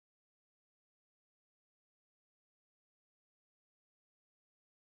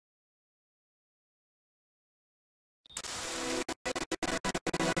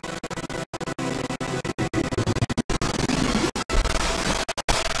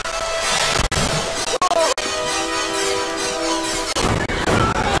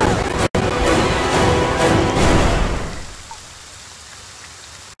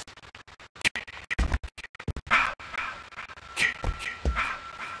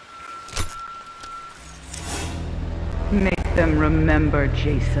them remember,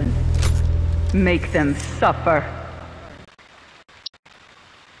 Jason. Make them suffer.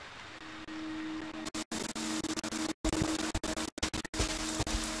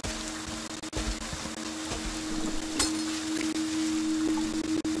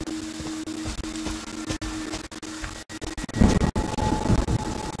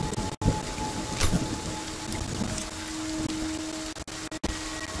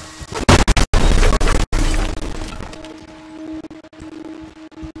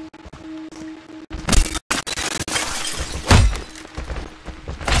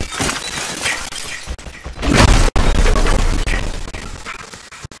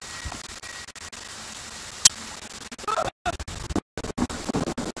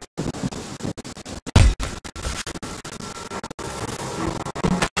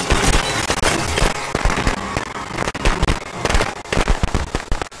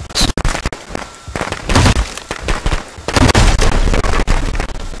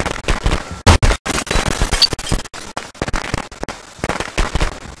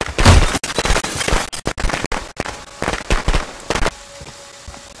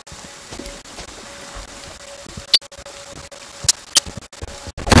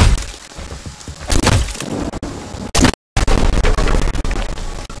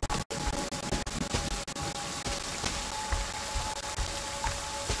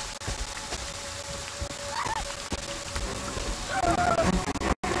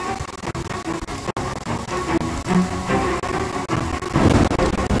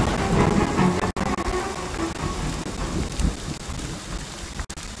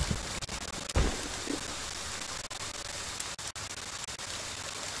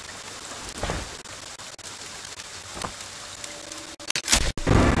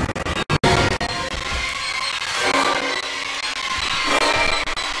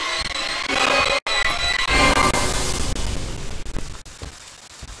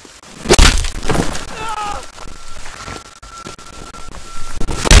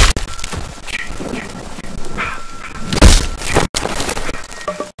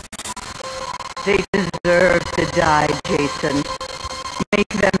 They deserve to die, Jason. Make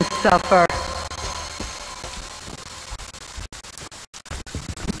them suffer.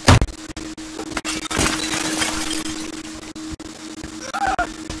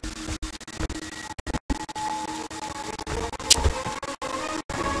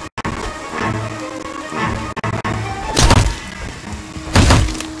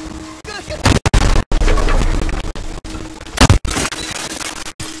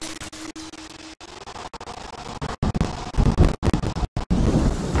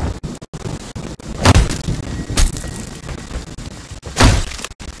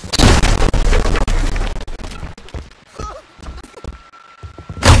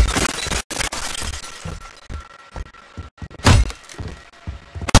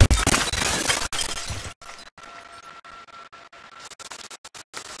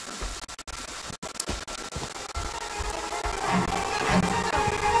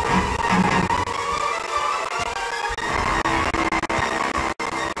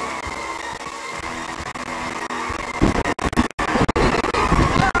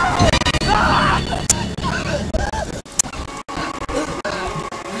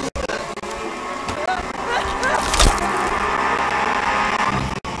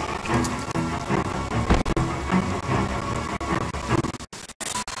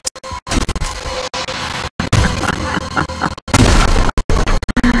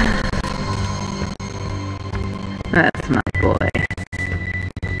 That's my boy.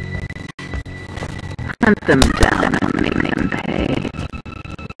 Hunt them down and make them pay.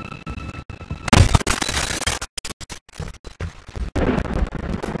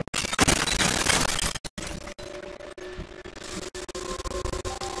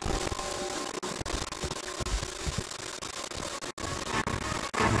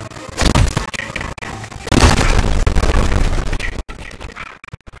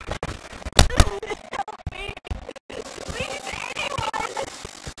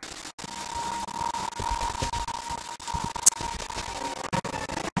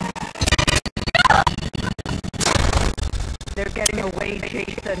 They're getting away,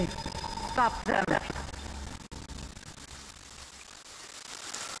 Jason. Stop them.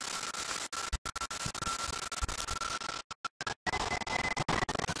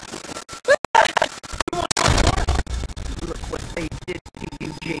 Look what they did to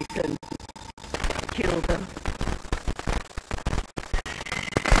you, Jason. Kill them.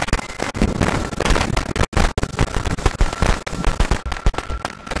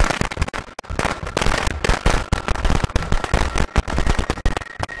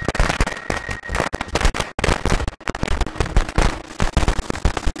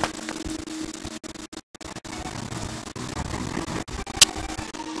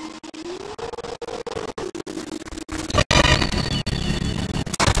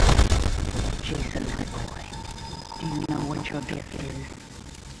 gift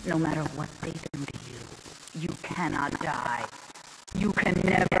is, no matter what they do to you, you cannot die. You can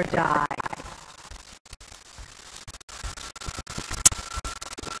never die.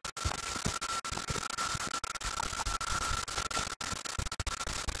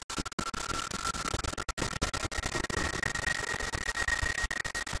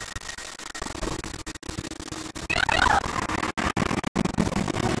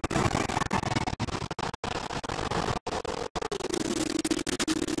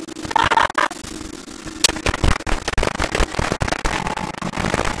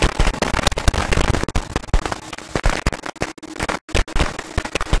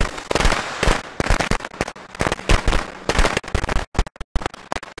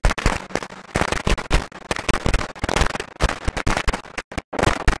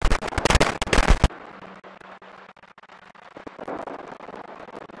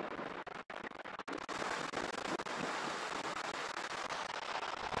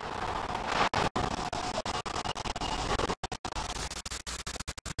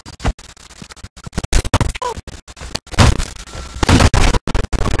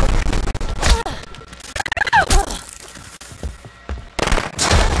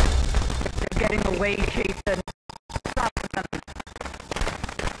 Getting away, Jason. Stop them.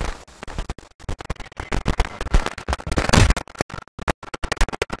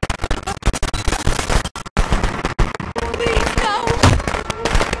 Please, no!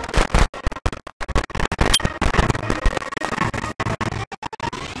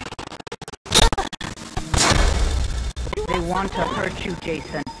 They want to hurt you,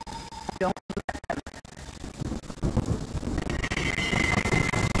 Jason. Don't let them.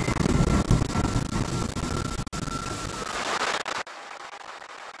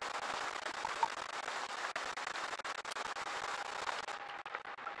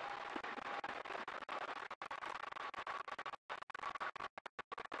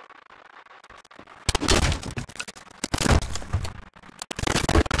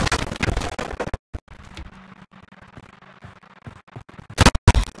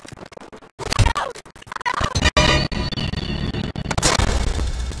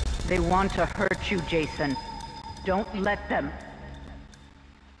 They want to hurt you, Jason. Don't let them.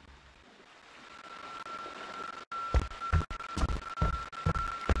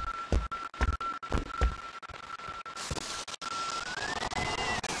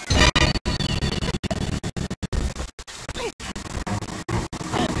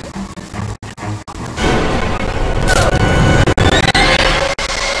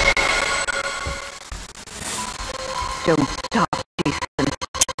 Don't stop, Jason.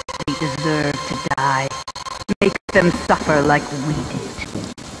 They deserve to die. Make them suffer like we did.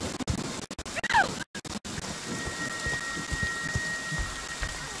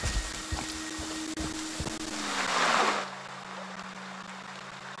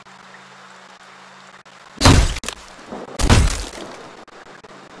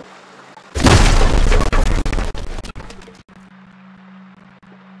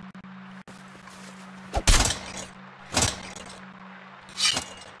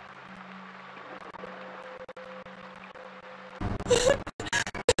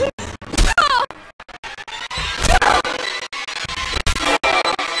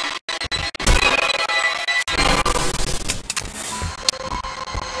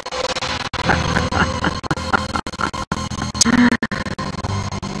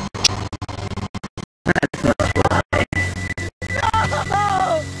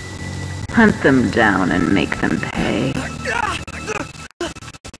 Hunt them down and make them pay.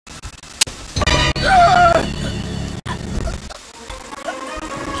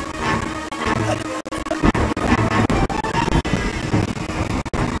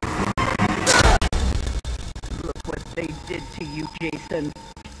 Look what they did to you, Jason.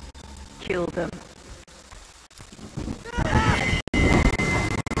 Kill them.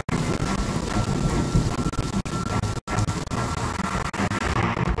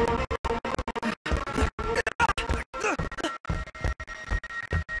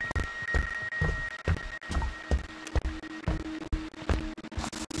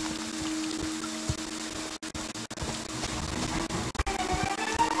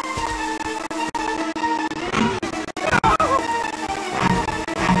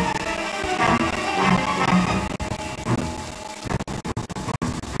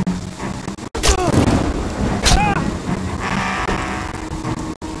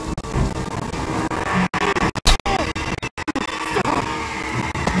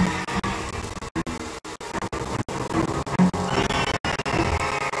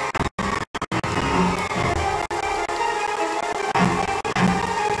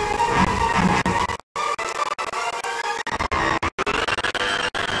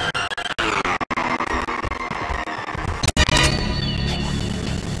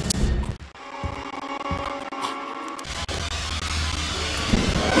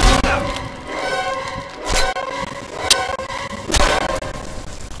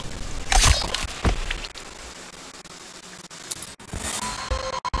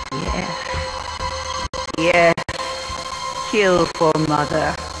 Kill for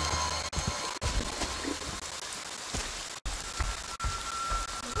Mother.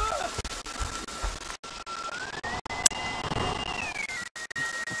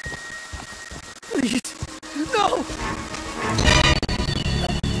 Please, no!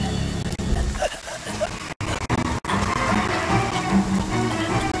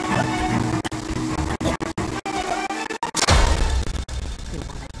 They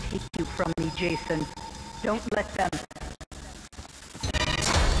want to take you from me, Jason. Don't let them.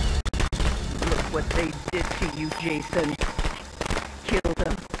 Look what they did to you, Jason. Kill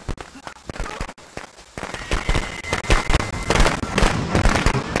them.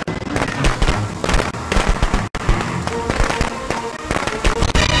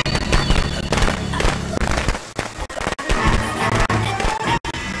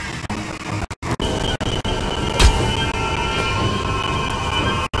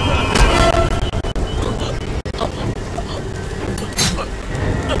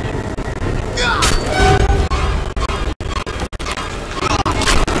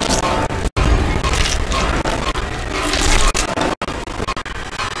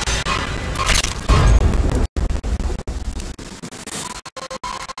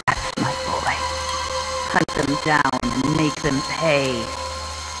 Hunt them down and make them pay.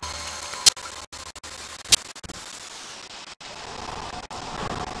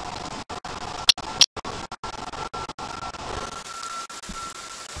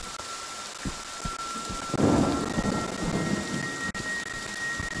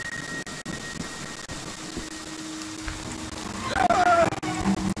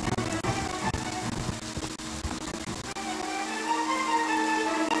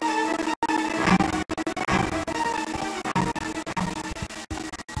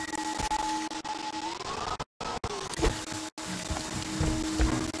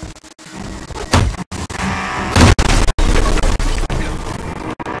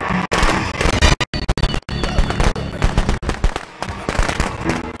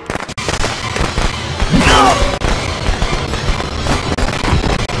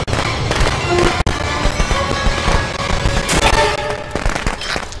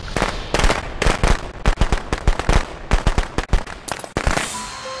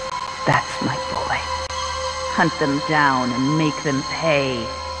 That's my boy. Hunt them down and make them pay.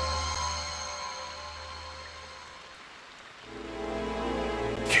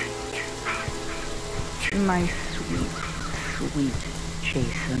 My sweet, sweet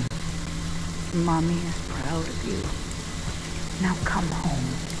Jason. Mommy is proud of you. Now come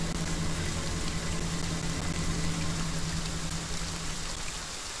home.